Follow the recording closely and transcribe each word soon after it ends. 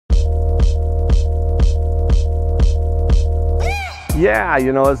Yeah,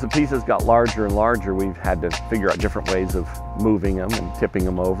 you know, as the pieces got larger and larger, we've had to figure out different ways of moving them and tipping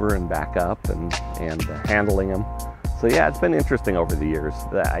them over and back up and handling them. So yeah, it's been interesting over the years.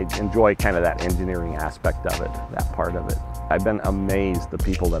 I enjoy kind of that engineering aspect of it, that part of it. I've been amazed. The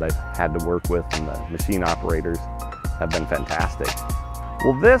people that I've had to work with and the machine operators have been fantastic.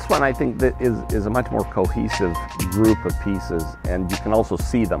 Well, this one I think that is a much more cohesive group of pieces, and you can also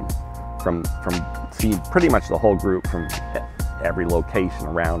see them from see pretty much the whole group from every location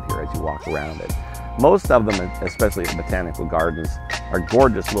around here as you walk around it. Most of them, especially at Botanical Gardens, are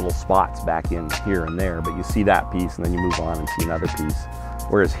gorgeous little spots back in here and there, but you see that piece and then you move on and see another piece.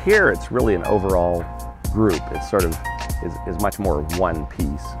 Whereas here, it's really an overall group. It sort of is much more one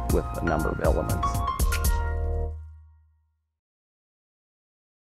piece with a number of elements.